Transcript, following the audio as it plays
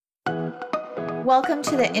Welcome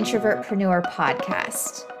to the Introvertpreneur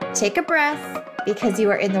podcast. Take a breath because you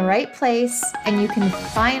are in the right place and you can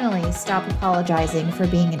finally stop apologizing for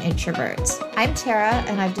being an introvert. I'm Tara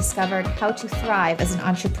and I've discovered how to thrive as an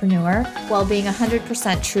entrepreneur while being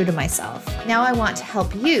 100% true to myself. Now I want to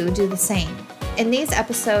help you do the same. In these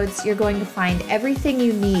episodes, you're going to find everything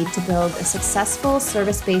you need to build a successful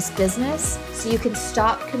service-based business so you can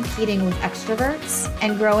stop competing with extroverts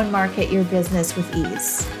and grow and market your business with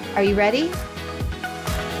ease. Are you ready?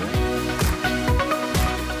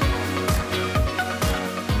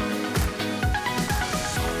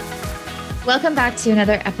 Welcome back to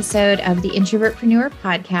another episode of the Introvertpreneur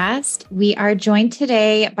podcast. We are joined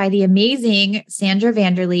today by the amazing Sandra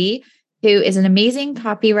Vanderlee, who is an amazing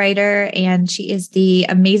copywriter, and she is the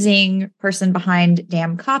amazing person behind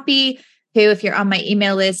Damn Copy, who, if you're on my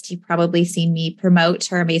email list, you've probably seen me promote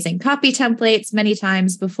her amazing copy templates many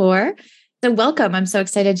times before. So welcome. I'm so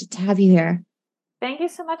excited to have you here. Thank you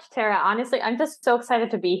so much, Tara. Honestly, I'm just so excited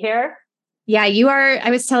to be here. Yeah, you are. I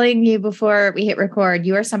was telling you before we hit record,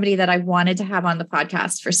 you are somebody that I wanted to have on the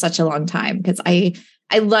podcast for such a long time because I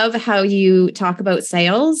love how you talk about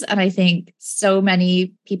sales. And I think so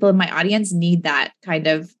many people in my audience need that kind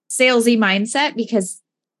of salesy mindset because,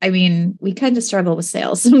 I mean, we kind of struggle with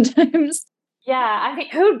sales sometimes. Yeah, I mean,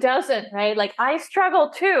 who doesn't, right? Like I struggle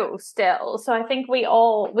too still. So I think we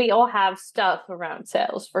all have stuff around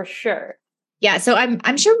sales for sure. Yeah, so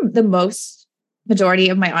I'm sure the majority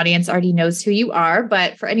of my audience already knows who you are,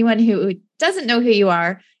 but for anyone who doesn't know who you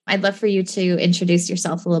are, I'd love for you to introduce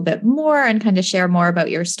yourself a little bit more and kind of share more about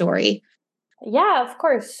your story. Yeah, of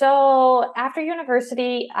course. So after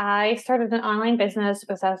university, I started an online business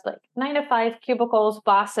because I was like 9 to 5 cubicles,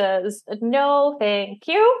 bosses. No, thank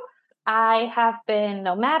you. I have been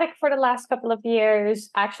nomadic for the last couple of years.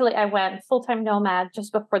 Actually, I went full-time nomad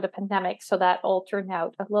just before the pandemic. So that all turned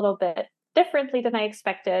out a little bit differently than I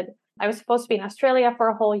expected. I was supposed to be in Australia for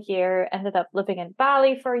a whole year, ended up living in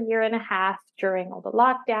Bali for a year and a half during all the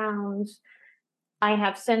lockdowns. I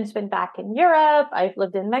have since been back in Europe. I've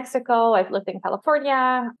lived in Mexico. I've lived in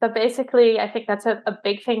California. But basically, I think that's a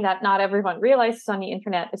big thing that not everyone realizes on the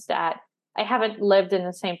internet is that I haven't lived in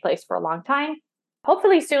the same place for a long time.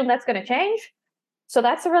 Hopefully soon that's going to change. So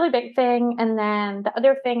that's a really big thing. And then the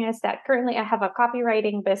other thing is that currently I have a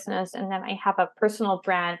copywriting business and then I have a personal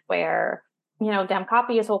brand where, Damn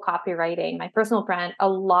Copy is all copywriting. My personal brand, a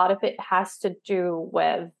lot of it has to do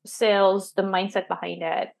with sales, the mindset behind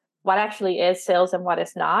it, what actually is sales and what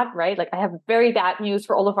is not, right? Like I have very bad news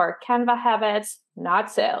for all of our Canva habits,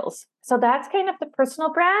 not sales. So that's kind of the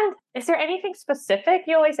personal brand. Is there anything specific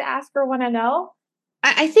you always ask or want to know?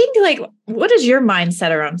 I think what is your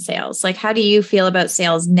mindset around sales? Like, how do you feel about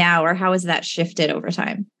sales now, or how has that shifted over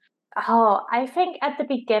time? Oh, I think at the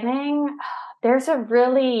beginning, there's a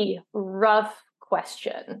really rough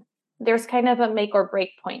question. There's kind of a make or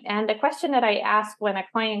break point. And the question that I ask when a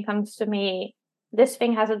client comes to me, this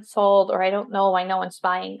thing hasn't sold, or I don't know why no one's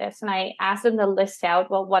buying this. And I ask them to list out,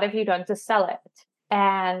 well, what have you done to sell it?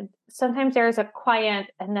 And sometimes there's a quiet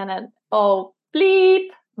and then an, oh, bleep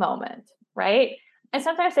moment, right? And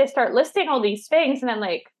sometimes they start listing all these things and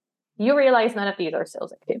then you realize none of these are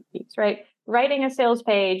sales activities, right? Writing a sales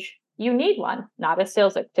page, you need one, not a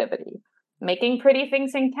sales activity. Making pretty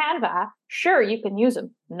things in Canva, sure, you can use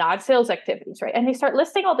them, not sales activities, right? And they start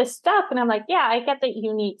listing all this stuff. And I'm like, yeah, I get that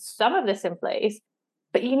you need some of this in place,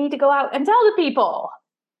 but you need to go out and tell the people.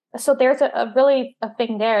 So there's a really a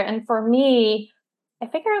thing there. And for me, I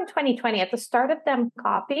think around 2020, at the start of Damn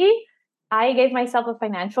Copy, I gave myself a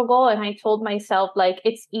financial goal and I told myself,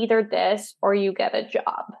 it's either this or you get a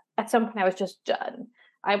job. At some point, I was just done.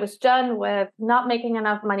 I was done with not making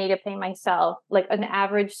enough money to pay myself, like an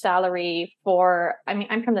average salary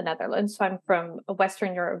I'm from the Netherlands, so I'm from a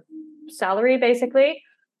Western Europe salary, basically.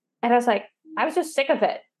 And I was just sick of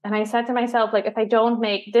it. And I said to myself, if I don't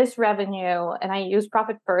make this revenue and I use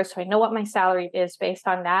profit first, so I know what my salary is based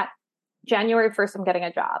on that, January 1st, I'm getting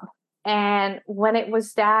a job. And when it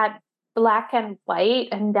was that black and white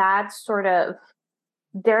and that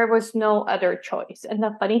there was no other choice. And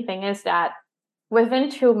the funny thing is that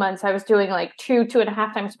within 2 months, I was doing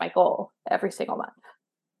 2.5 times my goal every single month.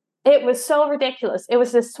 It was so ridiculous. It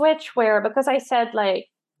was a switch where, because I said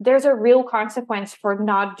there's a real consequence for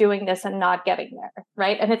not doing this and not getting there,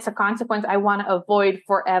 right? And it's a consequence I want to avoid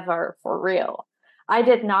forever, for real. I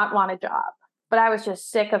did not want a job, but I was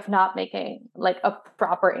just sick of not making a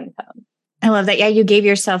proper income. I love that. Yeah, you gave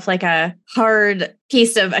yourself a hard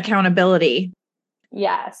piece of accountability.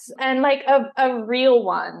 Yes. And a real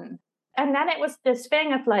one. And then it was this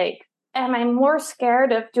thing of am I more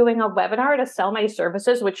scared of doing a webinar to sell my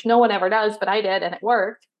services, which no one ever does, but I did and it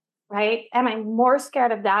worked? right? Am I more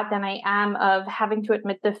scared of that than I am of having to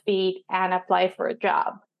admit defeat and apply for a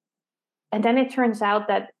job? And then it turns out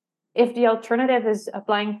that if the alternative is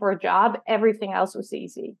applying for a job, everything else was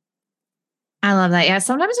easy. I love that. Yeah.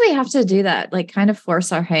 Sometimes we have to do that, like kind of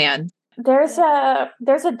force our hand. There's a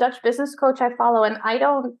Dutch business coach I follow, and I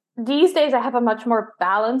don't these days I have a much more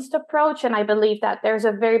balanced approach, and I believe that there's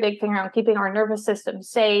a very big thing around keeping our nervous system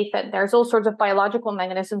safe, and there's all sorts of biological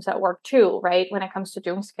mechanisms at work too, right? When it comes to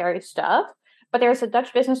doing scary stuff. But there's a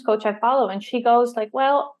Dutch business coach I follow, and she goes like,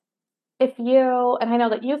 well, if you, and I know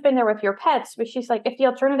that you've been there with your pets, but she's like, if the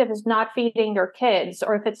alternative is not feeding your kids,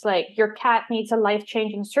 or if it's like your cat needs a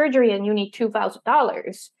life-changing surgery and you need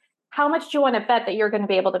 $2,000, how much do you want to bet that you're going to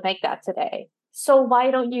be able to make that today? So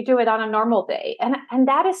why don't you do it on a normal day? And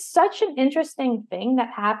that is such an interesting thing that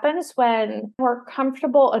happens when we're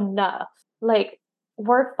comfortable enough. Like,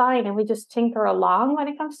 we're fine and we just tinker along when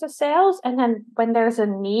it comes to sales. And then when there's a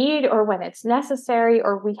need or when it's necessary,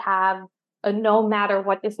 or we have a no matter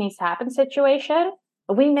what this needs to happen situation,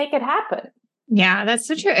 we make it happen. Yeah, that's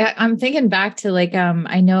so true. I'm thinking back to like,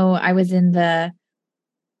 I know I was in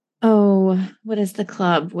what is the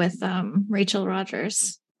club with Rachel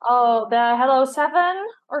Rogers? Oh, the Hello 7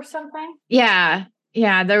 or something? Yeah.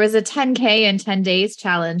 Yeah. There was a 10K in 10 days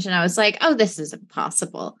challenge. And I was like, oh, this is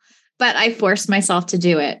impossible. But I forced myself to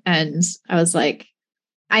do it. And I was like,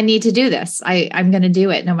 I need to do this. I'm going to do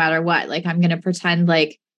it no matter what. Like, I'm going to pretend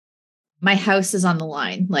like my house is on the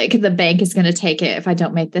line. Like the bank is going to take it if I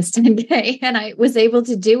don't make this 10K. And I was able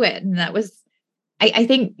to do it. And that was, I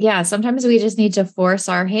think, yeah, sometimes we just need to force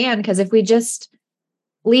our hand, because if we just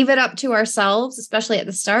leave it up to ourselves, especially at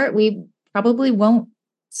the start, we probably won't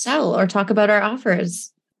sell or talk about our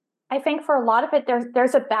offers. I think for a lot of it,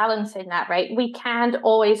 there's a balance in that, right? We can't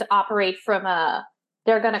always operate from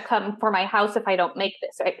they're going to come for my house if I don't make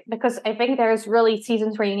this, right? Because I think there's really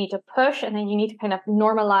seasons where you need to push and then you need to kind of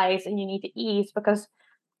normalize and you need to ease, because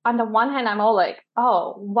on the one hand, I'm all like,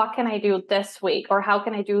 oh, what can I do this week? Or how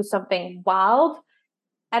can I do something wild?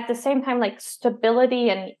 At the same time, like stability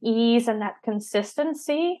and ease and that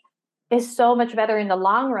consistency is so much better in the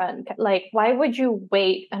long run. Like, why would you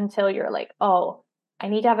wait until you're like, oh, I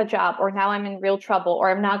need to have a job, or now I'm in real trouble, or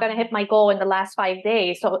I'm not going to hit my goal in the last 5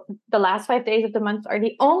 days. So the last 5 days of the month are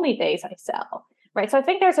the only days I sell, right? So I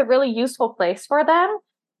think there's a really useful place for them,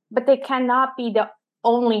 but they cannot be the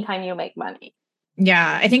only time you make money.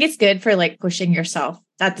 Yeah. I think it's good for like pushing yourself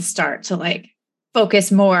at the start to like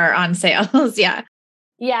focus more on sales. Yeah.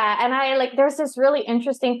 Yeah. And there's this really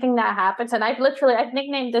interesting thing that happens. And I've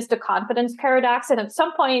nicknamed this the confidence paradox. And at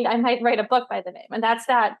some point I might write a book by the name. And that's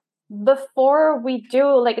that before we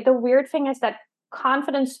do, like, the weird thing is that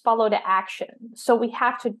confidence followed action. So we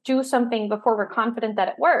have to do something before we're confident that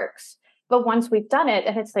it works. But once we've done it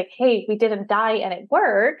and it's like, hey, we didn't die and it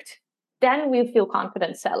worked, then we feel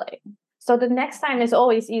confident selling. So the next time is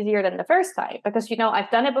always easier than the first time, because,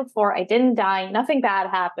 I've done it before. I didn't die. Nothing bad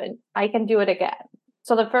happened. I can do it again.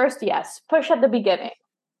 So the first, yes, push at the beginning.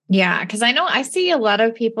 Yeah. Cause I know I see a lot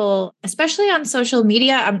of people, especially on social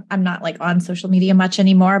media. I'm not like on social media much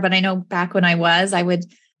anymore, but I know back when I would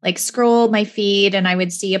like scroll my feed and I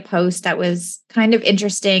would see a post that was kind of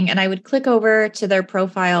interesting. And I would click over to their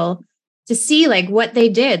profile to see like what they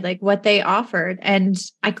did, like what they offered. And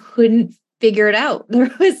I couldn't figure it out.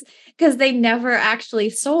 Because they never actually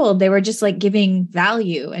sold. They were just like giving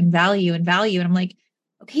value and value and value. And I'm like,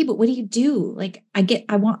 okay, but what do you do? Like,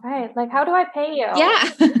 I want. Right. Like, how do I pay you? Yeah.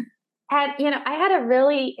 And, I had a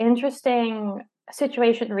really interesting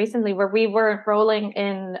situation recently where we were enrolling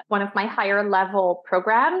in one of my higher level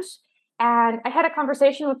programs. And I had a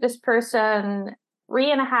conversation with this person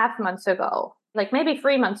 3.5 months ago, like maybe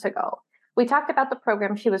 3 months ago. We talked about the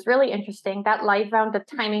program. She was really interesting. That live round, the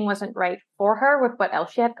timing wasn't right for her with what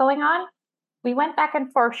else she had going on. We went back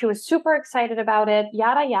and forth. She was super excited about it,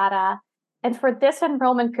 yada, yada. And for this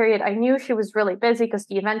enrollment period, I knew she was really busy because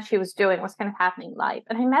the event she was doing was kind of happening live.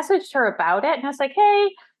 And I messaged her about it and I was like, hey,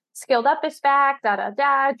 Skilled Up is back, da, da,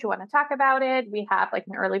 da. Do you want to talk about it? We have like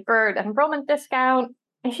an early bird enrollment discount.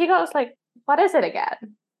 And she goes like, what is it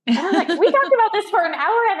again? And I'm like, we talked about this for an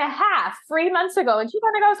hour and a half 3 months ago. And she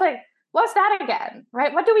kind of goes like, what's that again?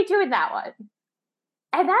 Right? What do we do in that one?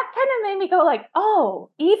 And that kind of made me go like, oh,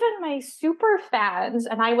 even my super fans,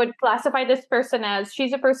 and I would classify this person as,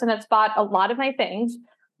 she's a person that's bought a lot of my things,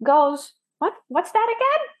 goes, what's that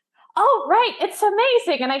again? Oh, right. It's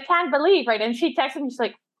amazing. And I can't believe, right? And she texted me, she's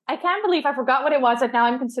like, I can't believe I forgot what it was. And now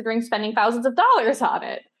I'm considering spending thousands of dollars on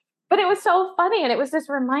it. But it was so funny. And it was this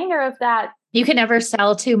reminder of that. You can never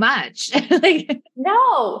sell too much.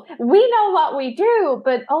 No, we know what we do,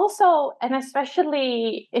 but also, and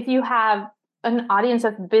especially if you have an audience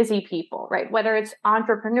of busy people, right? Whether it's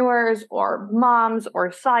entrepreneurs or moms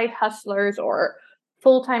or side hustlers or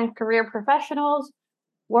full-time career professionals,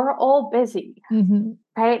 we're all busy,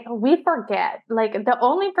 right? We forget, like, the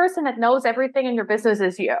only person that knows everything in your business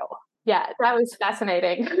is you. Yeah, that was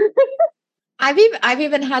fascinating. I've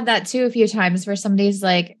even had that too a few times where somebody's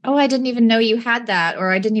like, "Oh, I didn't even know you had that,"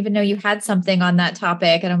 or "I didn't even know you had something on that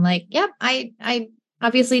topic." And I'm like, "Yep, I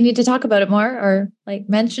obviously need to talk about it more or like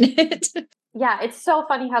mention it." Yeah, it's so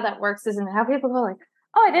funny how that works, isn't it? How people go like,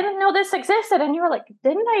 "Oh, I didn't know this existed." And you were like,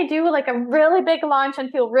 "Didn't I do like a really big launch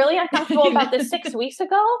and feel really uncomfortable about this 6 weeks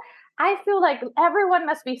ago? I feel like everyone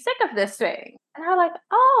must be sick of this thing." And I'm like,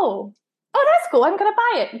 "Oh, that's cool. I'm going to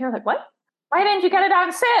buy it." And you're like, "What? Why didn't you get it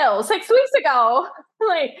on sale 6 weeks ago?"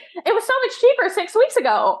 Like, it was so much cheaper 6 weeks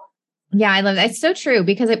ago. Yeah, I love that. It's so true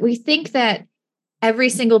because we think that every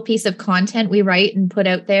single piece of content we write and put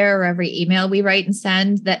out there, or every email we write and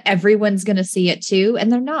send, that everyone's going to see it too.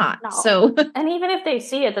 And they're not. No. So, and even if they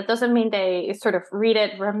see it, that doesn't mean they sort of read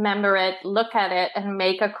it, remember it, look at it, and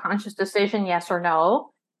make a conscious decision, yes or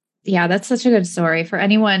no. yeah, that's such a good story for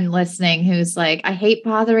anyone listening who's like, I hate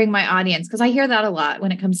bothering my audience. Cause I hear that a lot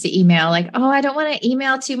when it comes to email, like, oh, I don't want to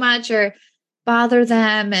email too much or bother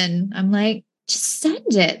them. And I'm like, just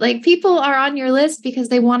send it. Like, people are on your list because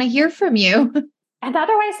they want to hear from you. And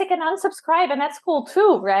otherwise they can unsubscribe, and that's cool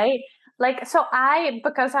too, right? Like, so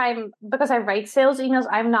because I write sales emails,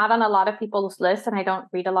 I'm not on a lot of people's lists, and I don't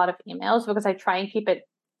read a lot of emails because I try and keep it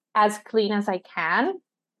as clean as I can.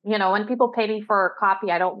 You know, when people pay me for a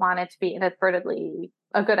copy, I don't want it to be inadvertently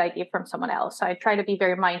a good idea from someone else. So I try to be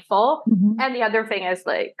very mindful. And the other thing is,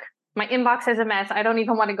 like, my inbox is a mess. I don't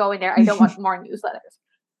even want to go in there. I don't want more newsletters.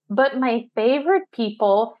 But my favorite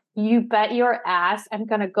people, you bet your ass I'm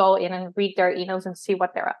going to go in and read their emails and see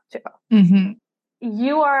what they're up to.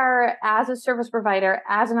 You are, as a service provider,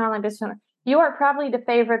 as an online business owner, you are probably the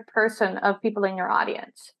favorite person of people in your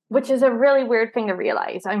audience, which is a really weird thing to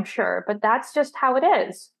realize, I'm sure, but that's just how it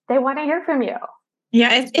is. They want to hear from you.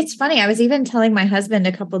 Yeah, it's funny. I was even telling my husband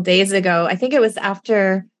a couple of days ago, I think it was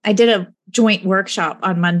after I did a joint workshop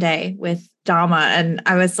on Monday with Dama. And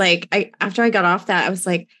I was like, after I got off that, I was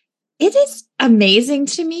like, it is amazing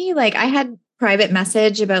to me. Like, I had private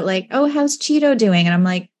message about like, oh, how's Cheeto doing? And I'm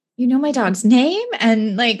like, you know my dog's name?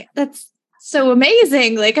 And like, that's so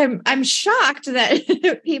amazing. Like, I'm shocked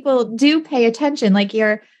that people do pay attention. Like,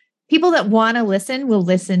 people that want to listen will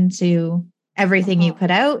listen to everything you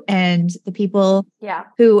put out. And the people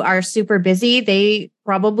who are super busy, they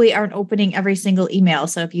probably aren't opening every single email.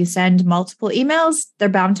 So if you send multiple emails, they're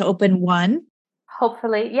bound to open one.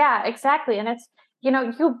 Hopefully. Yeah, exactly. And it's,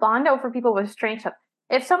 you bond over people with strange stuff.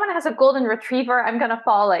 If someone has a golden retriever, I'm going to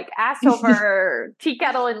fall like ass over tea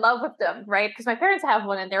kettle in love with them, right? Because my parents have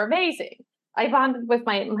one and they're amazing. I bonded with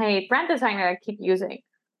my brand designer I keep using.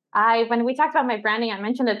 When we talked about my branding, I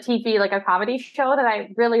mentioned a TV, like a comedy show that I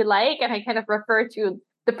really like. And I kind of refer to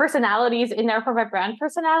the personalities in there for my brand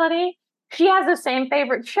personality. She has the same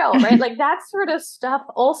favorite show, right? Like, that sort of stuff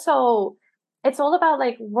also, it's all about,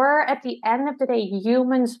 like, we're at the end of the day,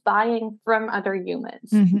 humans buying from other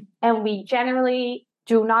humans. And we generally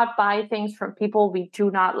do not buy things from people we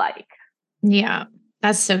do not like. Yeah,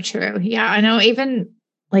 that's so true. Yeah, I know even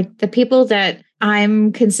like the people that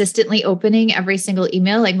I'm consistently opening every single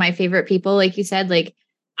email, like my favorite people, like you said, like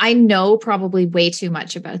I know probably way too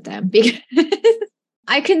much about them because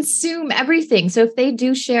I consume everything. So if they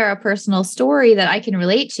do share a personal story that I can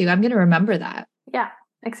relate to, I'm going to remember that. Yeah,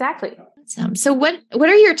 exactly. So what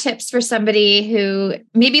are your tips for somebody who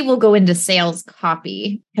maybe will go into sales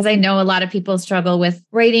copy? Because I know a lot of people struggle with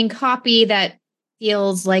writing copy that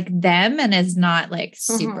feels like them and is not like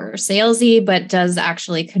super salesy, but does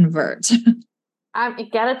actually convert.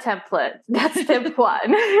 Get a template. That's tip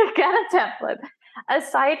one. Get a template.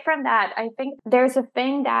 Aside from that, I think there's a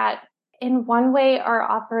thing that in one way our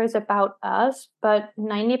offer is about us, but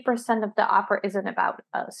 90% of the offer isn't about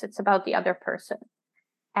us. It's about the other person.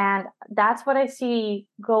 And that's what I see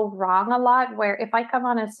go wrong a lot, where if I come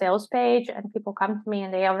on a sales page and people come to me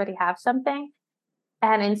and they already have something,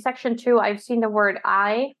 and in section 2, I've seen the word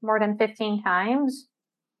I more than 15 times.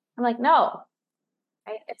 I'm like, no,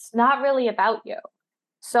 it's not really about you.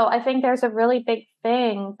 So I think there's a really big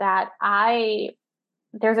thing that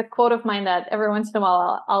there's a quote of mine that every once in a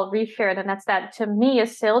while I'll reshare it. And that's that, to me, a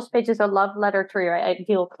sales page is a love letter to your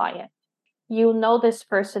ideal client. You know this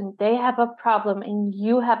person, they have a problem and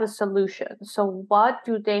you have a solution. So what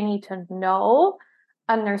do they need to know,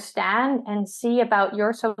 understand, and see about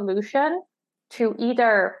your solution to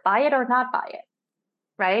either buy it or not buy it,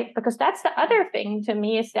 right? Because that's the other thing to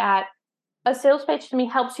me, is that a sales page to me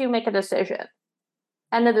helps you make a decision.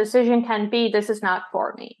 And the decision can be, this is not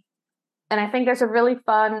for me. And I think there's a really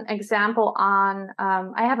fun example on,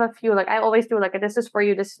 I have a few, like I always do like a this is for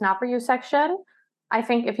you, this is not for you section. I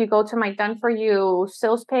think if you go to my done for you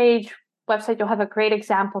sales page website, you'll have a great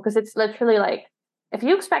example because it's literally like, if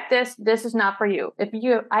you expect this, this is not for you.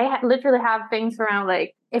 Literally have things around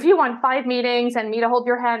like, if you want 5 meetings and me to hold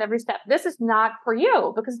your hand every step, this is not for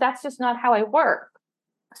you because that's just not how I work.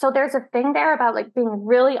 So there's a thing there about like being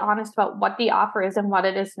really honest about what the offer is and what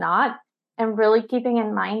it is not, and really keeping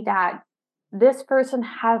in mind that this person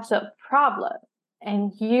has a problem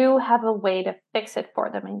and you have a way to fix it for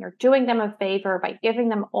them. And you're doing them a favor by giving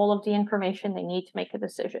them all of the information they need to make a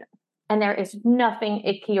decision. And there is nothing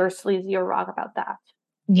icky or sleazy or wrong about that.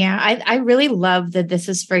 Yeah, I really love that this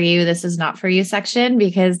is for you, this is not for you section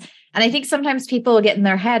and I think sometimes people get in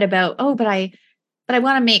their head about, oh, but I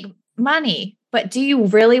want to make money. But do you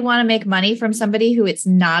really want to make money from somebody who it's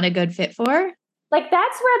not a good fit for? Like,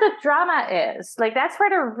 that's where the drama is. Like, that's where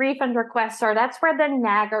the refund requests are. That's where the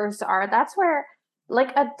naggers are. That's where,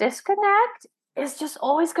 like, a disconnect is just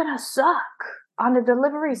always going to suck on the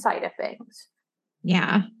delivery side of things.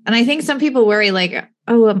 Yeah. And I think some people worry like,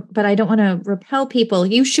 oh, but I don't want to repel people.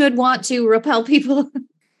 You should want to repel people.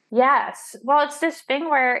 Yes. Well, it's this thing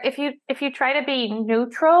where if you try to be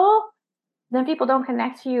neutral, then people don't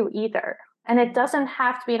connect to you either. And it doesn't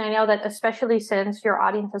have to be, and I know that especially since your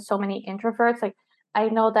audience has so many introverts, like I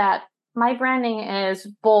know that my branding is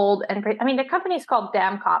bold and I mean, the company is called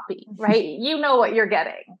Damn Copy, right? You know what you're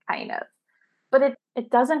getting, kind of. But it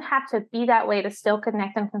doesn't have to be that way to still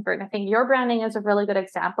connect and convert. I think your branding is a really good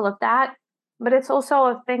example of that. But it's also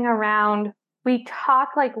a thing around, we talk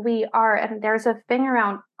like we are, and there's a thing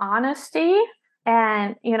around honesty.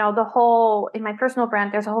 And, you know, in my personal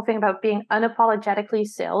brand, there's a whole thing about being unapologetically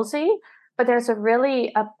salesy. But there's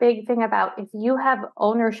a big thing about if you have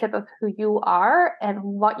ownership of who you are and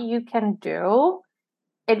what you can do,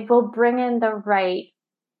 it will bring in the right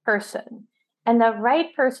person. And the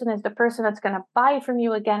right person is the person that's going to buy from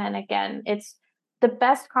you again and again. It's the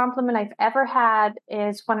best compliment I've ever had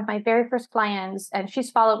is one of my very first clients, and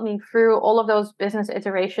she's followed me through all of those business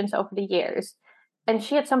iterations over the years. And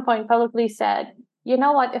she at some point publicly said, you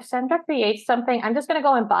know what, if Sandra creates something, I'm just going to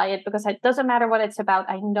go and buy it because it doesn't matter what it's about.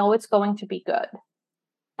 I know it's going to be good.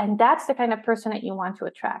 And that's the kind of person that you want to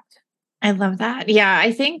attract. I love that. Yeah,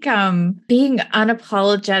 I think being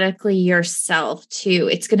unapologetically yourself too,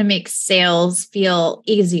 it's going to make sales feel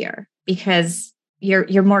easier because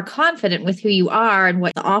you're more confident with who you are and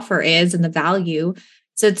what the offer is and the value.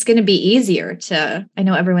 So it's going to be easier I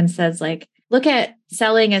know everyone says like, look at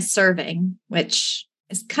selling as serving, which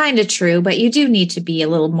is kind of true, but you do need to be a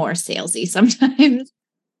little more salesy sometimes.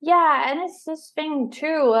 Yeah, and it's this thing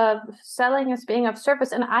too of selling as being of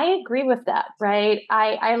service. And I agree with that, right?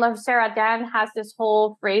 I love Sarah Dan has this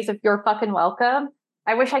whole phrase of you're fucking welcome.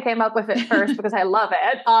 I wish I came up with it first because I love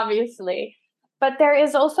it, obviously. But there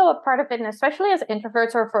is also a part of it, and especially as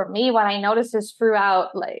introverts, or for me, what I notice is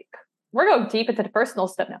throughout, like, we're going deep into the personal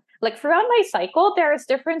stuff now. Like throughout my cycle, there is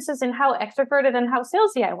differences in how extroverted and how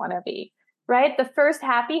salesy I want to be, right? The first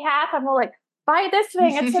happy half, I'm all like, buy this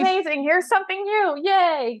thing. It's amazing. Here's something new.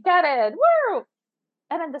 Yay. Get it. Woo.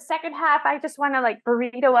 And then the second half, I just want to like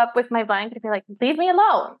burrito up with my blanket and be like, leave me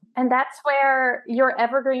alone. And that's where your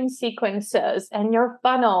evergreen sequences and your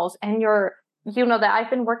funnels and that I've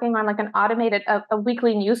been working on like an automated, a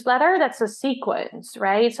weekly newsletter that's a sequence,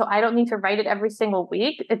 right? So I don't need to write it every single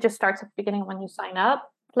week. It just starts at the beginning when you sign up.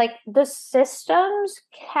 Like the systems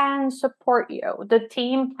can support you. The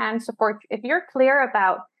team can support you. If you're clear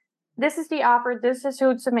about this is the offer, this is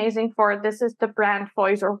who it's amazing for, this is the brand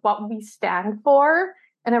voice or what we stand for.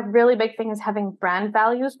 And a really big thing is having brand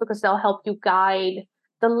values because they'll help you guide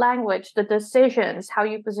the language, the decisions, how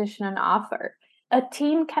you position an offer. A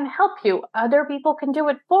team can help you. Other people can do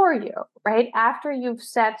it for you, right? After you've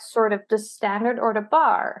set sort of the standard or the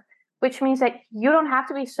bar, which means that you don't have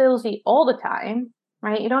to be salesy all the time,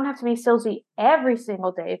 right? You don't have to be salesy every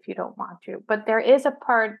single day if you don't want to. But there is a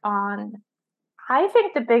part on, I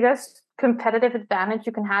think the biggest competitive advantage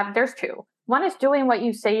you can have, there's two. One is doing what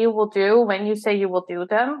you say you will do when you say you will do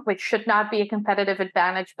them, which should not be a competitive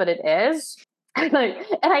advantage, but it is. And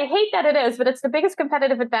I hate that it is, but it's the biggest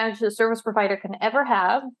competitive advantage the service provider can ever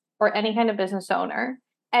have, or any kind of business owner.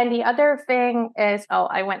 And the other thing is,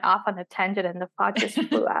 I went off on a tangent and the pod just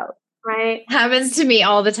flew out, right? Happens to me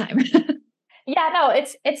all the time. Yeah, no,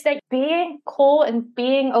 it's like being cool and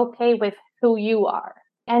being okay with who you are.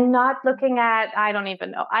 And not looking at, I don't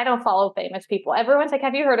even know. I don't follow famous people. Everyone's like,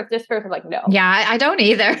 have you heard of this person? Like, no. Yeah, I don't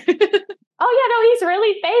either. oh yeah, no, he's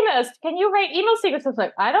really famous. Can you write email secrets? I was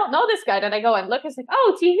like, I don't know this guy. Then I go and look. It's like,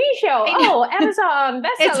 oh, TV show. Oh, Amazon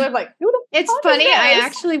bestseller. I'm like, who the It's fuck funny. is I this?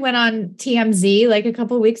 actually went on TMZ like a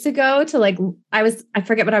couple of weeks ago to like, I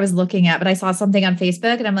forget what I was looking at, but I saw something on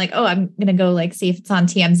Facebook and I'm like, oh, I'm going to go like see if it's on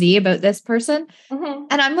TMZ about this person. Mm-hmm.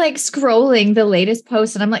 And I'm like scrolling the latest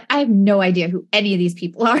post and I'm like, I have no idea who any of these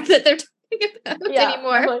people are that they're talking about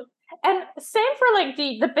anymore. Like, and same for like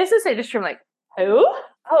the business industry. I'm like, who?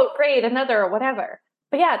 Oh, great, another whatever.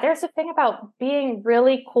 But yeah, there's a thing about being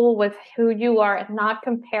really cool with who you are and not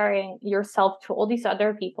comparing yourself to all these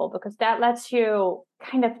other people, because that lets you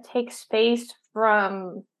kind of take space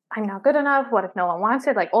from I'm not good enough, what if no one wants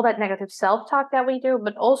it, like all that negative self-talk that we do,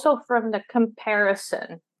 but also from the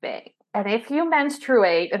comparison thing. And if you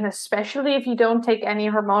menstruate, and especially if you don't take any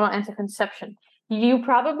hormonal anticonception, you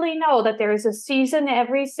probably know that there is a season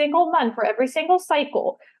every single month for every single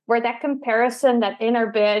cycle where that comparison, that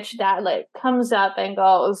inner bitch that like comes up and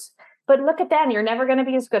goes, but look at them, you're never going to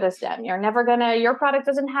be as good as them. You're never going to, your product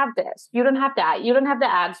doesn't have this. You don't have that. You don't have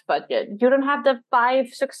the ads budget. You don't have the 5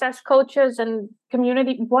 success coaches and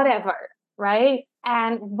community, whatever, right?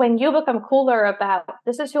 And when you become cooler about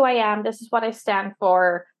this is who I am, this is what I stand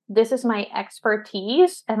for, this is my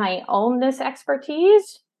expertise, and I own this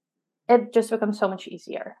expertise, it just becomes so much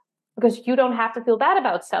easier because you don't have to feel bad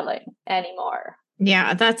about selling anymore.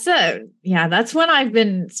 Yeah, that's what I've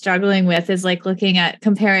been struggling with is like looking at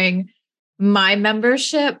comparing my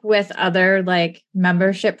membership with other like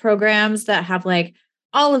membership programs that have like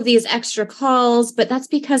all of these extra calls, but that's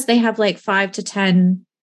because they have like 5 to 10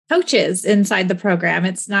 coaches inside the program.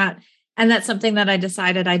 It's not, and that's something that I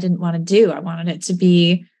decided I didn't want to do. I wanted it to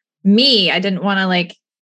be me. I didn't want to like,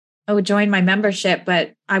 oh, join my membership,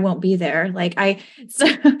 but I won't be there. But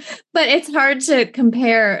it's hard to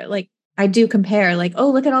compare. Like I do compare like,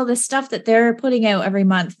 oh, look at all this stuff that they're putting out every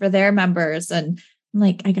month for their members. And I'm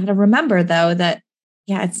like, I got to remember though, that,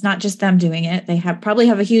 yeah, it's not just them doing it. They probably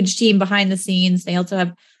have a huge team behind the scenes. They also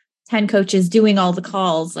have 10 coaches doing all the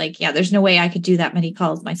calls. Like, yeah, there's no way I could do that many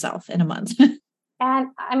calls myself in a month. And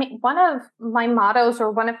I mean, one of my mottos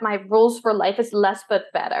or one of my rules for life is less but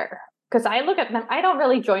better. Because I look at them, I don't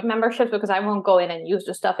really join memberships because I won't go in and use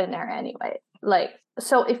the stuff in there anyway. Like,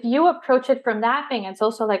 so if you approach it from that thing, it's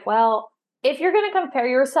also like, well, if you're going to compare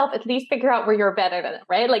yourself, at least figure out where you're better than it,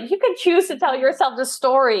 right? Like you can choose to tell yourself the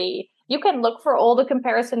story. You can look for all the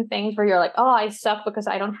comparison things where you're like, oh, I suck because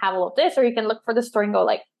I don't have all of this. Or you can look for the story and go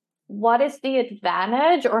like, what is the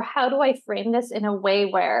advantage? Or how do I frame this in a way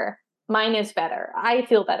where mine is better? I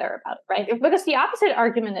feel better about it, right? Because the opposite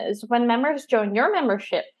argument is when members join your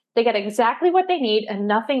membership, they get exactly what they need and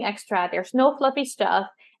nothing extra. There's no fluffy stuff,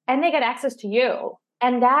 and they get access to you.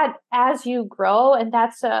 And that, as you grow, and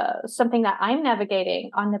that's something that I'm navigating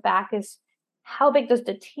on the back is how big does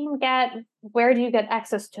the team get? Where do you get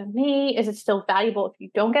access to me? Is it still valuable if you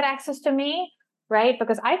don't get access to me? Right?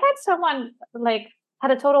 Because I've had someone like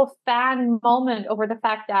had a total fan moment over the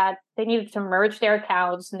fact that they needed to merge their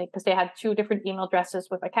accounts because they had 2 different email addresses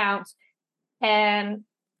with accounts. And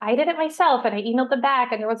I did it myself and I emailed them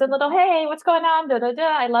back and there was a little, hey, what's going on? Da, da, da.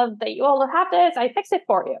 I love that you all have this. I fixed it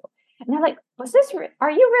for you. And they're like, are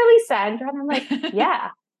you really Sandra? And I'm like, yeah.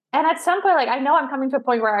 And at some point, like, I know I'm coming to a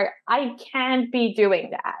point where I can't be doing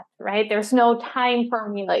that, right? There's no time for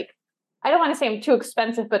me. Like, I don't want to say I'm too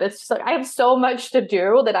expensive, but it's just like, I have so much to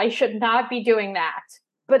do that I should not be doing that.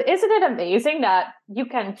 But isn't it amazing that you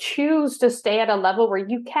can choose to stay at a level where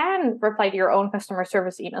you can reply to your own customer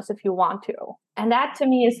service emails if you want to? And that to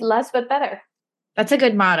me is less but better. That's a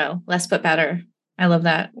good motto. Less but better. I love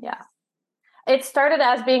that. Yeah. It started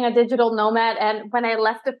as being a digital nomad. And when I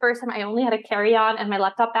left the first time, I only had a carry-on and my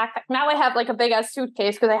laptop backpack. Now I have like a big ass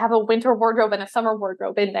suitcase because I have a winter wardrobe and a summer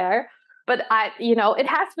wardrobe in there. But it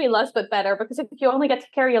has to be less but better, because if you only get to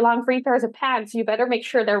carry along 3 pairs of pants, you better make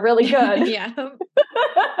sure they're really good. Yeah.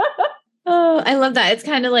 Oh, I love that. It's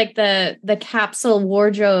kind of like the capsule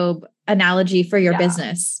wardrobe analogy for your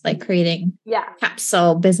business, like creating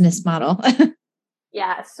capsule business model.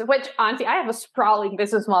 Yes, which honestly, I have a sprawling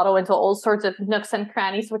business model into all sorts of nooks and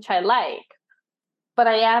crannies, which I like. But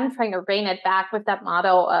I am trying to rein it back with that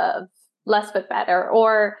motto of less but better.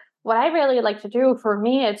 Or what I really like to do for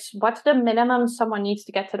me, it's what's the minimum someone needs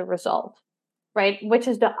to get to the result, right? Which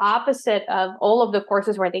is the opposite of all of the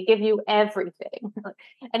courses where they give you everything.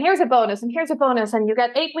 And here's a bonus, and here's a bonus, and you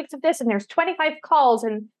get 8 weeks of this, and there's 25 calls,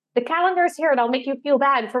 and the calendar's here, and I'll make you feel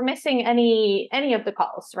bad for missing any of the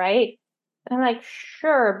calls, right? And I'm like,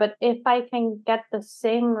 sure, but if I can get the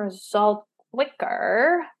same result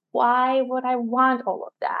quicker, why would I want all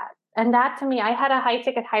of that? And that to me, I had a high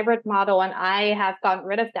ticket hybrid model and I have gotten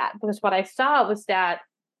rid of that because what I saw was that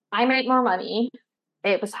I made more money.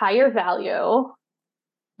 It was higher value,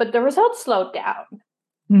 but the results slowed down.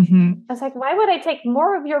 Mm-hmm. I was like, why would I take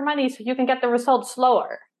more of your money so you can get the results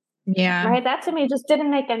slower? Yeah. Right? That to me just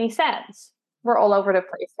didn't make any sense. We're all over the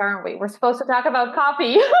place, aren't we? We're supposed to talk about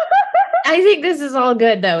copy. I think this is all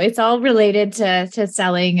good though. It's all related to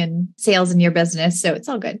selling and sales in your business. So it's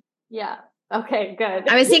all good. Yeah. Okay, good.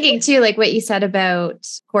 I was thinking too, like what you said about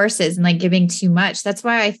courses and like giving too much. That's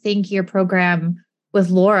why I think your program with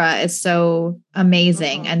Laura is so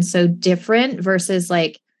amazing and so different versus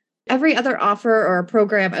like every other offer or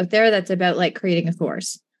program out there that's about like creating a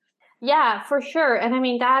course. Yeah, for sure. And I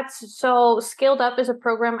mean, that's so Skilled Up is a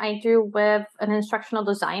program I do with an instructional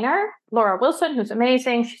designer, Laura Wilson, who's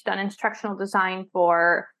amazing. She's done instructional design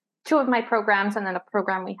for 2 of my programs and then a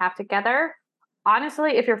program we have together.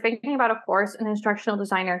 Honestly, if you're thinking about a course, an instructional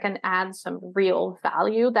designer can add some real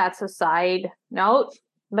value. That's a side note.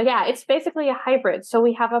 But yeah, it's basically a hybrid. So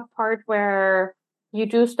we have a part where you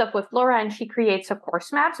do stuff with Laura and she creates a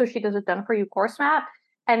course map. So she does a done for you course map.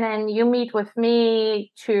 And then you meet with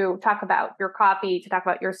me to talk about your copy, to talk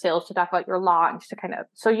about your sales, to talk about your launch, to kind of,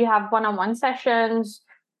 so you have one-on-one sessions,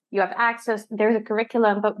 you have access, there's a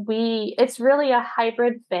curriculum, but it's really a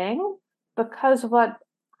hybrid thing because what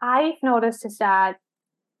I've noticed is that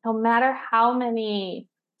no matter how many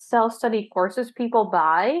self-study courses people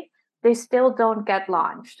buy, they still don't get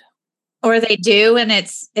launched. Or they do, and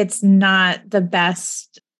it's not the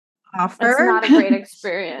best offer. It's not a great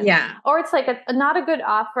experience. Yeah. Or it's like not a good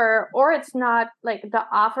offer, or it's not like the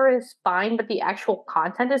offer is fine, but the actual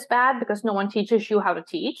content is bad because no one teaches you how to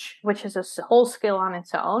teach, which is a whole skill on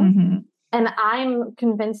its own. Mm-hmm. And I'm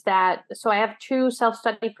convinced that, so I have 2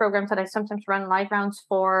 self-study programs that I sometimes run live rounds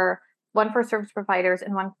for, one for service providers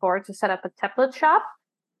and one for to set up a template shop,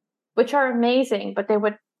 which are amazing, but they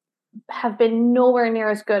would have been nowhere near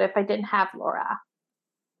as good if I didn't have Laura,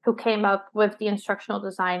 who came up with the instructional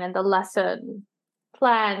design and the lesson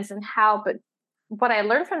plans and how. But what I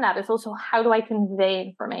learned from that is also, how do I convey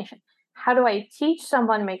information? How do I teach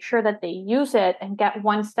someone, make sure that they use it and get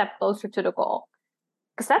one step closer to the goal?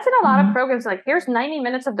 Because that's in a lot of programs, like here's 90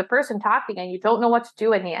 minutes of the person talking and you don't know what to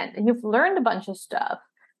do in the end. And you've learned a bunch of stuff,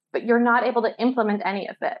 but you're not able to implement any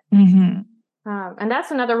of it. Mm-hmm. And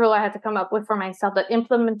that's another rule I had to come up with for myself, that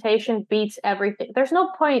implementation beats everything. There's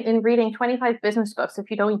no point in reading 25 business books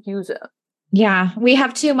if you don't use it. Yeah. We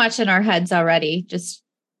have too much in our heads already, just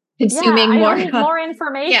consuming more. I don't need more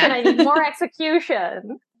information. Yeah. I need more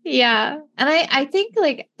execution. Yeah. And I think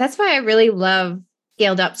like, that's why I really love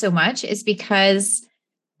Scaled Up so much, is because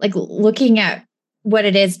like looking at what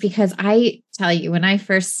it is, because I tell you, when I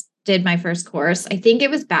first did my first course, I think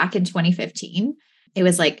it was back in 2015. It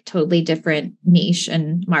was like totally different niche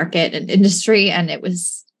and market and industry. And it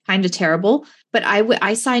was kind of terrible, but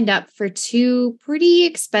I signed up for 2 pretty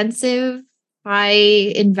expensive, high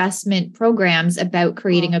investment programs about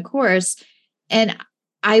creating a course. And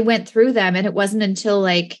I went through them, and it wasn't until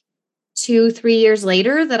like 2-3 years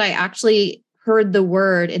later that I actually heard the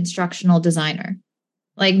word instructional designer.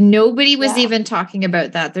 Like nobody was even talking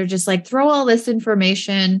about that. They're just like, throw all this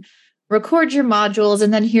information, record your modules,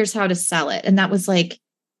 and then here's how to sell it. And that was like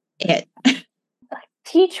it.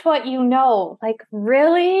 Teach what you know. Like,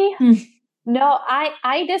 really? No,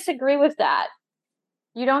 I disagree with that.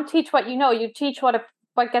 You don't teach what you know. You teach what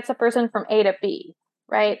gets a person from A to B,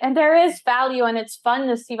 right? And there is value, and it's fun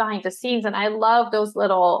to see behind the scenes. And I love those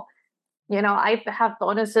little, I have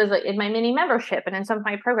bonuses in my mini membership and in some of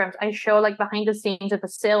my programs. I show like behind the scenes of the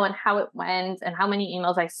sale and how it went and how many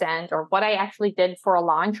emails I sent or what I actually did for a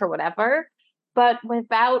launch or whatever. But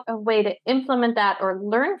without a way to implement that or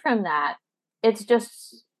learn from that, it's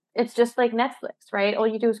just like Netflix, right? All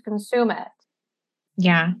you do is consume it.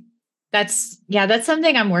 Yeah. That's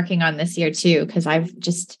something I'm working on this year too, because I've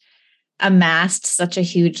just amassed such a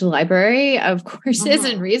huge library of courses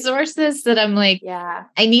and resources that I'm like,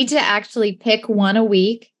 I need to actually pick one a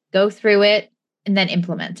week, go through it, and then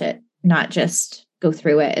implement it, not just go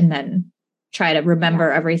through it and then try to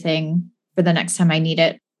remember everything for the next time I need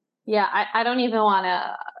it. Yeah, I don't even want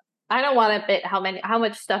to. I don't want to bit how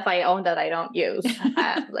much stuff I own that I don't use.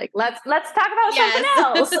 Like let's talk about something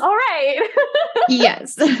else. All right.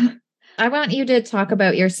 Yes. I want you to talk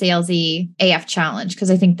about your Salesy AF challenge,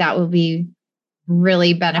 because I think that will be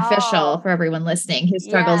really beneficial for everyone listening who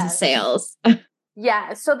struggles with sales.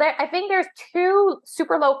 Yeah. So I think there's 2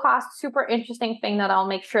 super low cost, super interesting thing that I'll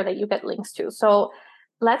make sure that you get links to. So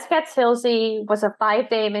Let's Get Salesy was a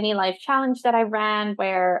 5-day mini life challenge that I ran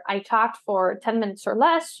where I talked for 10 minutes or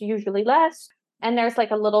less, usually less. And there's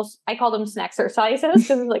like a little, I call them snack exercises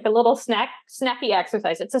because it's like a little snacky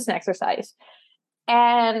exercise. It's a snack exercise.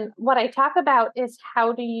 And what I talk about is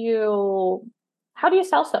how do you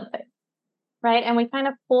sell something, right? And we kind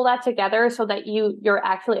of pull that together so that you're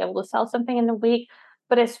actually able to sell something in a week.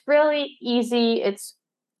 But it's really easy. It's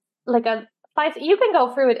like you can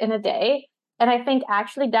go through it in a day. And I think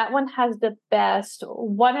actually that one has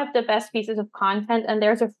one of the best pieces of content. And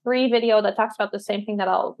there's a free video that talks about the same thing that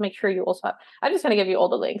I'll make sure you also have. I'm just going to give you all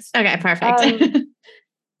the links. Okay, perfect.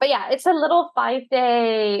 But yeah, it's a little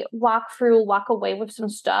 5-day walk through, walk away with some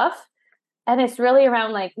stuff. And it's really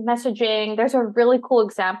around like messaging. There's a really cool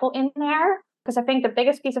example in there because I think the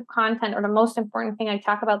biggest piece of content or the most important thing I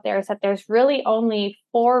talk about there is that there's really only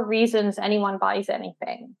 4 reasons anyone buys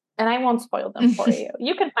anything. And I won't spoil them for you.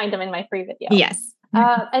 You can find them in my free video. Yes.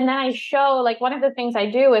 And then I show, like, one of the things I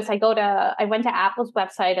do is I went to Apple's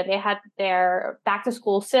website and they had their back to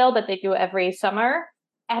school sale that they do every summer.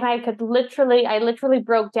 And I literally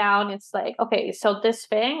broke down. It's like, okay, so this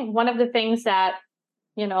thing, one of the things that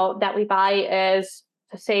we buy is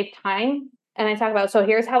to save time. And I talk about, so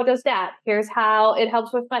here's how it does that. Here's how it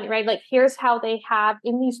helps with money, right? Like, here's how they have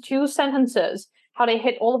in these 2 sentences, how they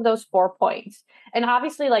hit all of those 4 points. And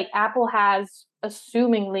obviously, like, Apple has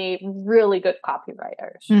assumingly really good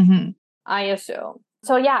copywriters, I assume.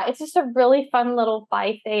 So yeah, it's just a really fun little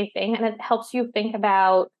 5-day thing. And it helps you think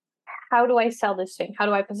about, how do I sell this thing? How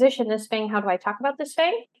do I position this thing? How do I talk about this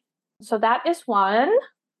thing? So that is one.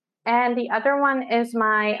 And the other one is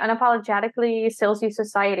my Unapologetically Salesy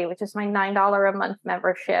Society, which is my $9 a month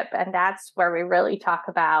membership. And that's where we really talk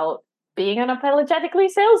about being unapologetically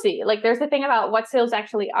salesy. Like, there's the thing about what sales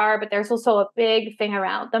actually are, but there's also a big thing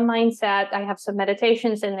around the mindset. I have some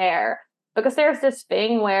meditations in there because there's this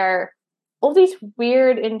thing where all these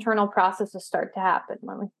weird internal processes start to happen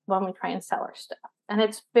when we try and sell our stuff. And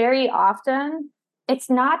it's very often, it's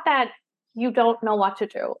not that you don't know what to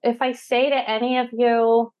do. If I say to any of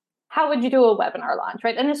you, how would you do a webinar launch,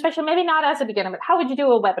 right? And especially maybe not as a beginner, but how would you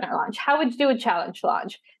do a webinar launch? How would you do a challenge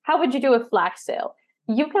launch? How would you do a flash sale?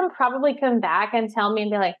 You can probably come back and tell me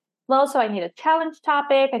and be like, well, so I need a challenge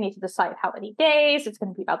topic. I need to decide how many days it's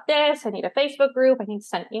going to be about this. I need a Facebook group. I need to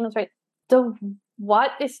send emails, right? The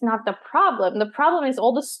what is not the problem. The problem is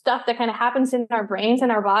all the stuff that kind of happens in our brains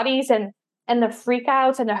and our bodies and the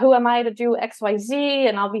freakouts and the who am I to do XYZ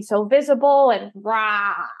and I'll be so visible and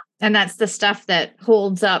rah. And that's the stuff that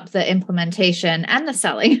holds up the implementation and the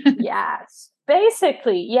selling. Yes,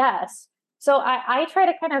 basically, yes. So I try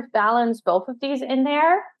to kind of balance both of these in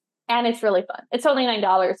there, and it's really fun. It's only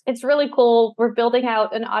 $9. It's really cool. We're building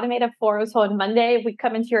out an automated form. So on Monday, we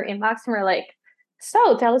come into your inbox and we're like,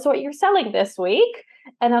 so tell us what you're selling this week.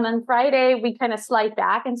 And then on Friday, we kind of slide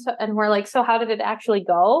back and we're like, so how did it actually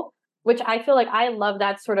go? Which I feel like I love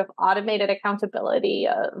that sort of automated accountability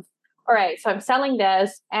of, all right, so I'm selling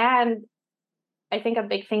this. And I think a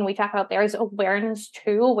big thing we talk about there is awareness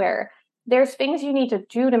too, where there's things you need to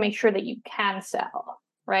do to make sure that you can sell,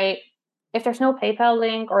 right? If there's no PayPal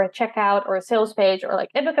link or a checkout or a sales page, or like,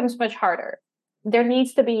 it becomes much harder. There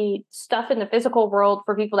needs to be stuff in the physical world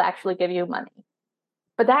for people to actually give you money.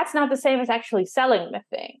 But that's not the same as actually selling the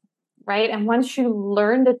thing, right? And once you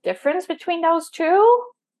learn the difference between those two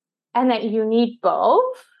and that you need both,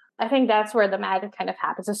 I think that's where the magic kind of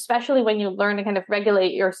happens, especially when you learn to kind of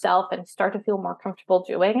regulate yourself and start to feel more comfortable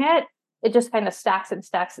doing it. It just kind of stacks and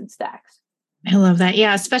stacks and stacks. I love that.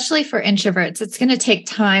 Yeah, especially for introverts, it's going to take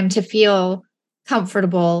time to feel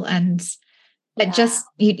comfortable, and it just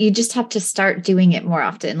you just have to start doing it more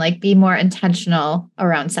often, like be more intentional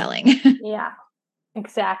around selling. Yeah,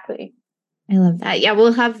 exactly. I love that. Yeah,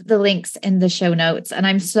 we'll have the links in the show notes, and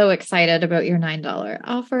I'm so excited about your $9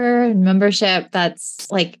 offer and membership. That's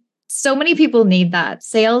like, so many people need that.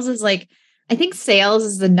 Sales is like, I think sales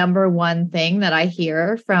is the number one thing that I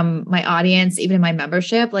hear from my audience, even in my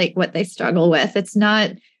membership, like what they struggle with. It's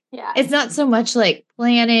not so much like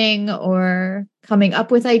planning or coming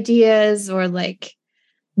up with ideas or like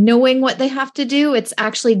knowing what they have to do. It's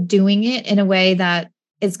actually doing it in a way that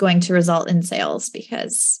is going to result in sales,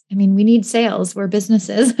 because I mean, we need sales. We're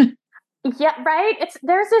businesses. Yeah, right.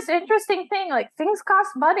 There's this interesting thing, like things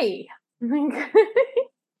cost money.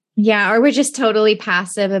 Yeah, or we're just totally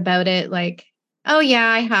passive about it. Like, oh yeah,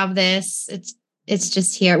 I have this. It's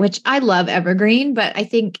just here, which I love Evergreen, but I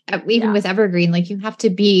think even with Evergreen, like you have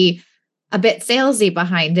to be a bit salesy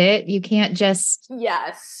behind it. You can't just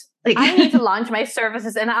Like, I need to launch my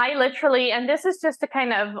services, and I literally, and this is just to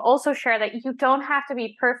kind of also share that you don't have to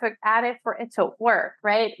be perfect at it for it to work,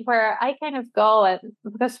 right? Where I kind of go, and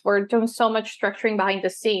because we're doing so much structuring behind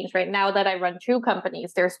the scenes right now that I run 2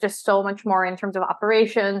 companies, there's just so much more in terms of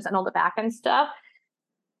operations and all the back end stuff.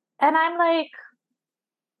 And I'm like,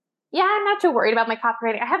 yeah, I'm not too worried about my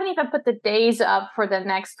copywriting. I haven't even put the days up for the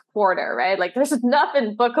next quarter, right? Like there's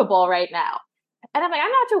nothing bookable right now. And I'm like,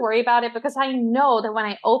 I'm not too worried about it because I know that when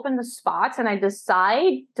I open the spots and I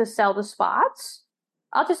decide to sell the spots,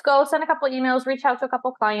 I'll just go send a couple emails, reach out to a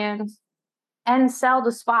couple clients and sell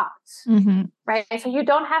the spots, right? So you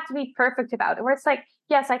don't have to be perfect about it. Where it's like,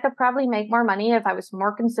 yes, I could probably make more money if I was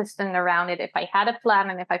more consistent around it, if I had a plan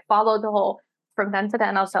and if I followed the whole, from then to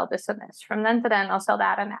then, I'll sell this and this. From then to then, I'll sell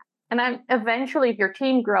that and that. And then eventually, if your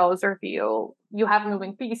team grows, or if you have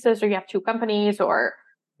moving pieces, or you have two companies, or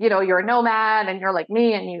you're a nomad and you're like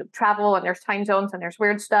me and you travel and there's time zones and there's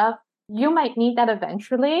weird stuff, you might need that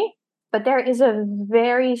eventually. But there is a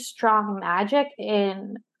very strong magic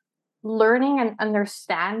in learning and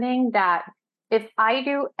understanding that if I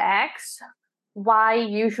do X, Y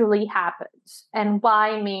usually happens. And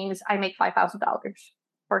Y means I make $5,000,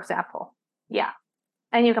 for example. Yeah.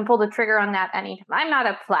 And you can pull the trigger on that anytime. I'm not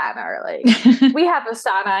a planner. Like we have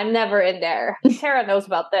Asana. I'm never in there. Tara knows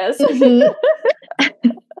about this.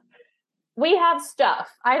 We have stuff.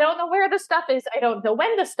 I don't know where the stuff is. I don't know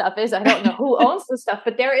when the stuff is. I don't know who owns the stuff,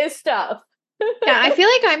 but there is stuff. Yeah, I feel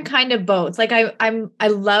like I'm kind of both. Like I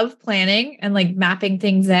love planning and like mapping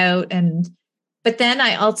things out, but then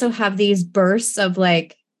I also have these bursts of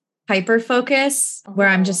like hyper focus where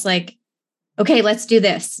I'm just like, okay, let's do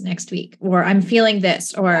this next week, or I'm feeling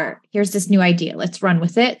this, or here's this new idea, let's run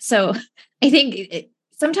with it. So I think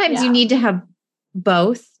sometimes you need to have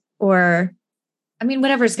both, or I mean,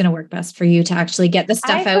 whatever's going to work best for you to actually get the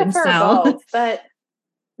stuff out and sell. Both, but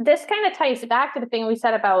this kind of ties back to the thing we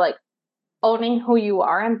said about like owning who you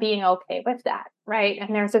are and being okay with that, right?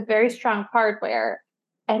 And there's a very strong part where,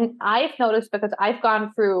 and I've noticed because I've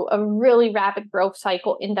gone through a really rapid growth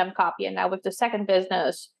cycle in Dem Copy, and now with the second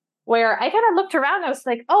business, where I kind of looked around and I was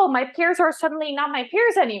like, oh, my peers are suddenly not my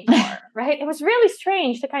peers anymore, right? It was really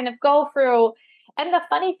strange to kind of go through. And the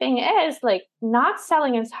funny thing is, like, not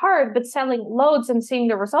selling is hard, but selling loads and seeing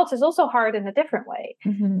the results is also hard in a different way.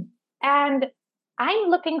 And I'm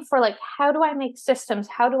looking for like, how do I make systems?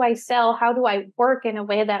 How do I sell? How do I work in a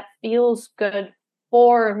way that feels good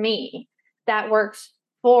for me, that works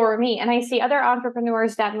for me? And I see other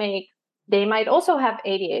entrepreneurs that they might also have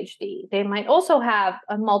ADHD. They might also have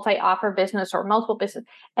a multi-offer business or multiple business,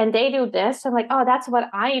 and they do this. I'm like, oh, that's what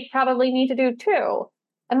I probably need to do too.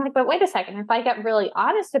 And I'm like, but wait a second. If I get really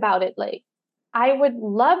honest about it, like, I would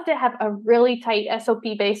love to have a really tight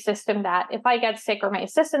SOP-based system that if I get sick or my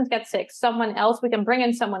assistant gets sick, someone else, we can bring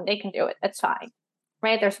in someone, they can do it. That's fine,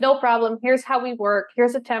 right? There's no problem. Here's how we work.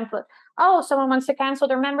 Here's a template. Oh, someone wants to cancel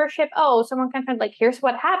their membership. Oh, someone can like, here's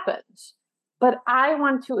what happens. But I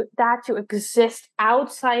want that to exist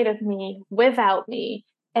outside of me, without me.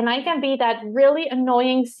 And I can be that really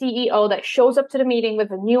annoying CEO that shows up to the meeting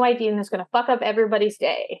with a new idea and is going to fuck up everybody's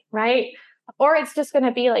day, right? Or it's just going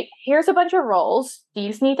to be like, here's a bunch of roles.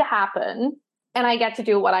 These need to happen. And I get to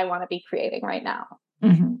do what I want to be creating right now.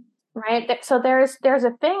 Right. So there's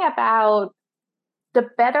a thing about the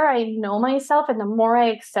better I know myself and the more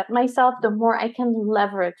I accept myself, the more I can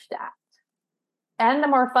leverage that. And the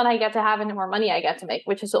more fun I get to have and the more money I get to make,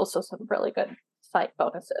 which is also some really good side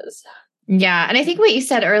bonuses. Yeah. And I think what you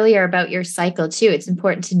said earlier about your cycle too, it's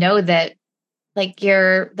important to know that like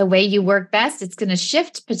the way you work best, it's going to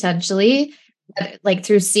shift potentially like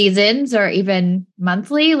through seasons or even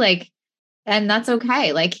monthly, like, and that's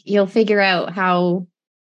okay. Like you'll figure out how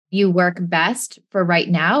you work best for right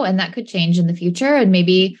now. And that could change in the future. And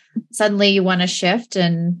maybe suddenly you want to shift,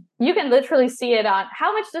 and you can literally see it on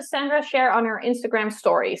how much does Sandra share on her Instagram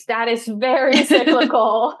stories. That is very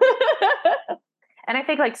cyclical. And I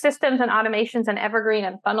think like systems and automations and evergreen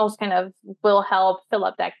and funnels kind of will help fill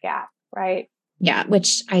up that gap, right? Yeah,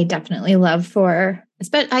 which I definitely love for,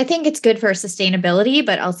 but I think it's good for sustainability,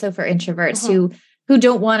 but also for introverts who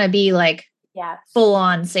don't want to be like full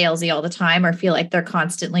on salesy all the time or feel like they're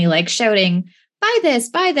constantly like shouting, buy this,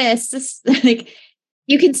 this, like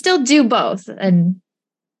you can still do both. And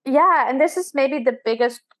this is maybe the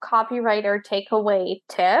biggest copywriter takeaway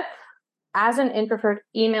tip. As an introvert,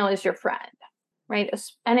 email is your friend. Right.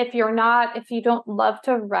 And if you don't love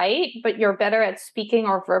to write, but you're better at speaking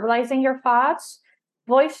or verbalizing your thoughts,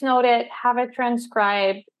 voice note it, have it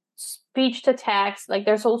transcribed, speech to text, like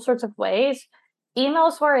there's all sorts of ways.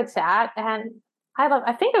 Email's where it's at. And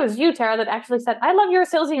I think it was you, Tara, that actually said, I love your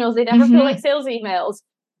sales emails. They never feel like sales emails.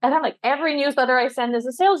 And I'm like, every newsletter I send is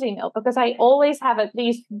a sales email because I always have at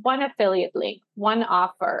least one affiliate link, one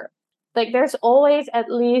offer. Like there's always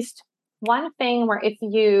at least one thing where if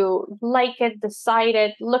you like it, decide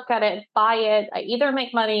it, look at it, buy it, I either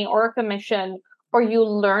make money or a commission, or you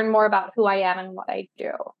learn more about who I am and what I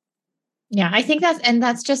do. Yeah, I think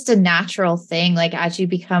that's just a natural thing. Like as you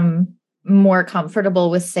become more comfortable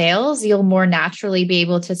with sales, you'll more naturally be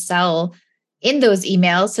able to sell in those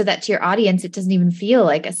emails so that to your audience, it doesn't even feel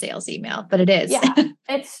like a sales email, but it is. Yeah.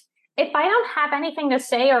 It's, if I don't have anything to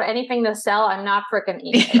say or anything to sell, I'm not freaking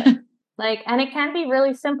emailing. Like, and it can be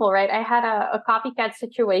really simple, right? I had a copycat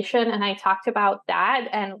situation and I talked about that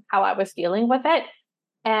and how I was dealing with it.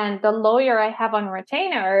 And the lawyer I have on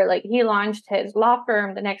retainer, like he launched his law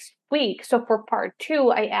firm the next week. So for part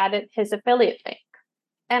 2, I added his affiliate link.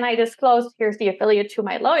 And I disclosed, here's the affiliate to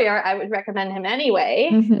my lawyer. I would recommend him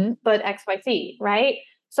anyway, but XYZ, right?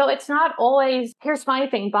 So it's not always, here's my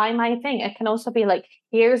thing, buy my thing. It can also be like,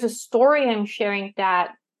 here's a story I'm sharing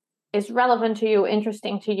that is relevant to you,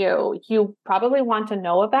 interesting to you, you probably want to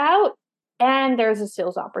know about, and there's a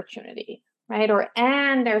sales opportunity, right?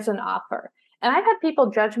 And there's an offer. And I've had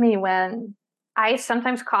people judge me when I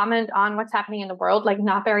sometimes comment on what's happening in the world, like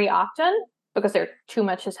not very often, because there too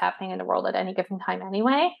much is happening in the world at any given time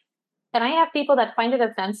anyway. And I have people that find it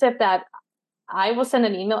offensive that I will send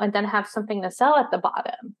an email and then have something to sell at the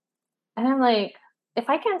bottom. And I'm like, if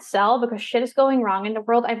I can't sell because shit is going wrong in the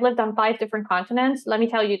world, I've lived on 5 different continents. Let me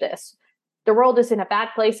tell you this. The world is in a bad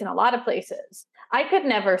place in a lot of places. I could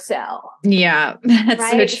never sell. Yeah. That's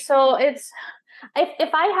right. so So it's, if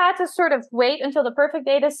I had to sort of wait until the perfect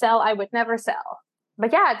day to sell, I would never sell.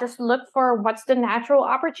 But yeah, just look for what's the natural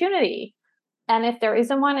opportunity. And if there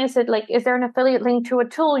isn't one, is there an affiliate link to a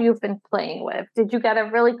tool you've been playing with? Did you get a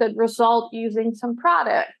really good result using some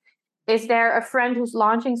product? Is there a friend who's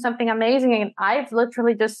launching something amazing? And I've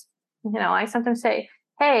literally just, I sometimes say,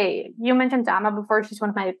 hey, you mentioned Dama before. She's one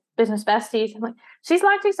of my business besties. I'm like, she's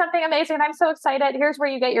launching something amazing. And I'm so excited. Here's where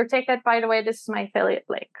you get your ticket. By the way, this is my affiliate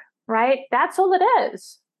link, right? That's all it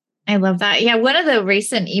is. I love that. Yeah. One of the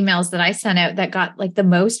recent emails that I sent out that got like the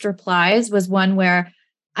most replies was one where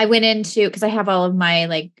I went into, because I have all of my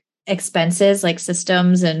like expenses, like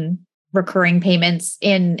systems and recurring payments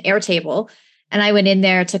in Airtable. And I went in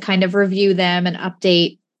there to kind of review them and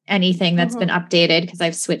update anything that's been updated because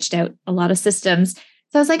I've switched out a lot of systems.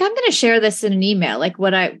 So I was like, I'm going to share this in an email, like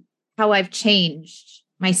how I've changed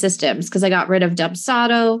my systems because I got rid of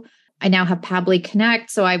Dubsado. I now have Pabbly Connect.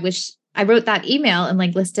 So I wrote that email and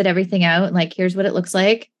like listed everything out. Like, here's what it looks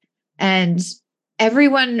like. And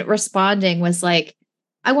everyone responding was like,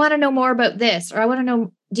 I want to know more about this, or I want to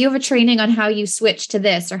know, do you have a training on how you switch to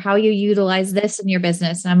this or how you utilize this in your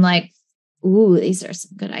business? And I'm like, ooh, these are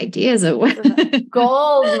some good ideas.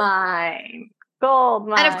 Gold mine.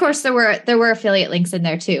 And of course there were affiliate links in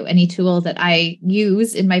there too. Any tool that I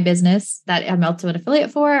use in my business that I'm also an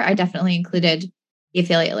affiliate for, I definitely included the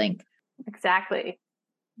affiliate link. Exactly.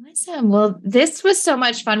 Awesome. Well, this was so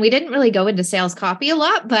much fun. We didn't really go into sales copy a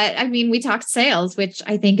lot, but I mean, we talked sales, which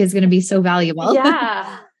I think is going to be so valuable.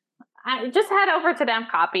 Yeah. I just head over to them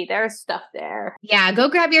copy. There's stuff there. Yeah. Go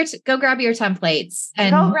grab your templates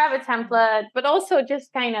and go grab a template, but also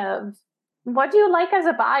just kind of, what do you like as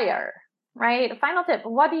a buyer, right? Final tip.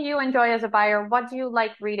 What do you enjoy as a buyer? What do you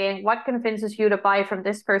like reading? What convinces you to buy from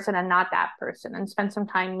this person and not that person? And spend some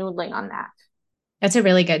time noodling on that. That's a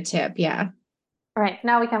really good tip. Yeah. All right,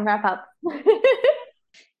 now we can wrap up.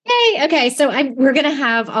 Yay. Okay. So we're going to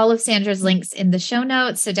have all of Sandra's links in the show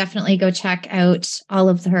notes. So definitely go check out all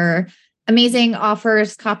of her amazing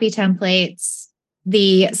offers, copy templates,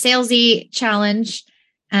 the Salesy challenge,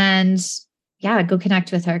 and yeah, go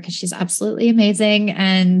connect with her because she's absolutely amazing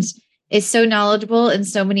and is so knowledgeable in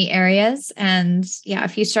so many areas. And yeah,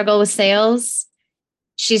 if you struggle with sales,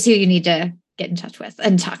 she's who you need to get in touch with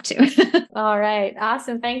and talk to. All right.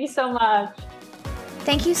 Awesome. Thank you so much.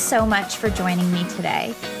 Thank you so much for joining me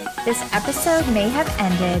today. This episode may have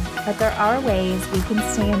ended, but there are ways we can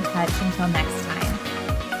stay in touch until next time.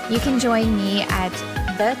 You can join me at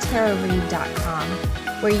thetarareed.com,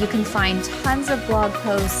 where you can find tons of blog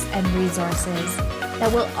posts and resources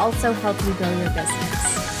that will also help you grow your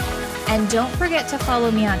business. And don't forget to follow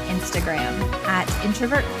me on Instagram at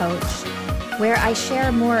Introvert Coach, where I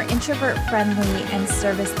share more introvert-friendly and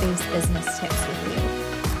service-based business tips with you.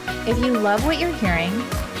 If you love what you're hearing,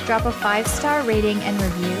 drop a 5-star rating and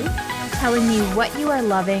review telling me what you are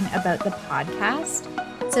loving about the podcast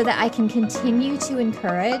so that I can continue to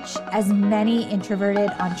encourage as many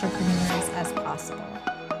introverted entrepreneurs as possible.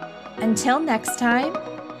 Until next time,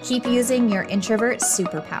 keep using your introvert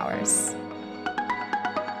superpowers.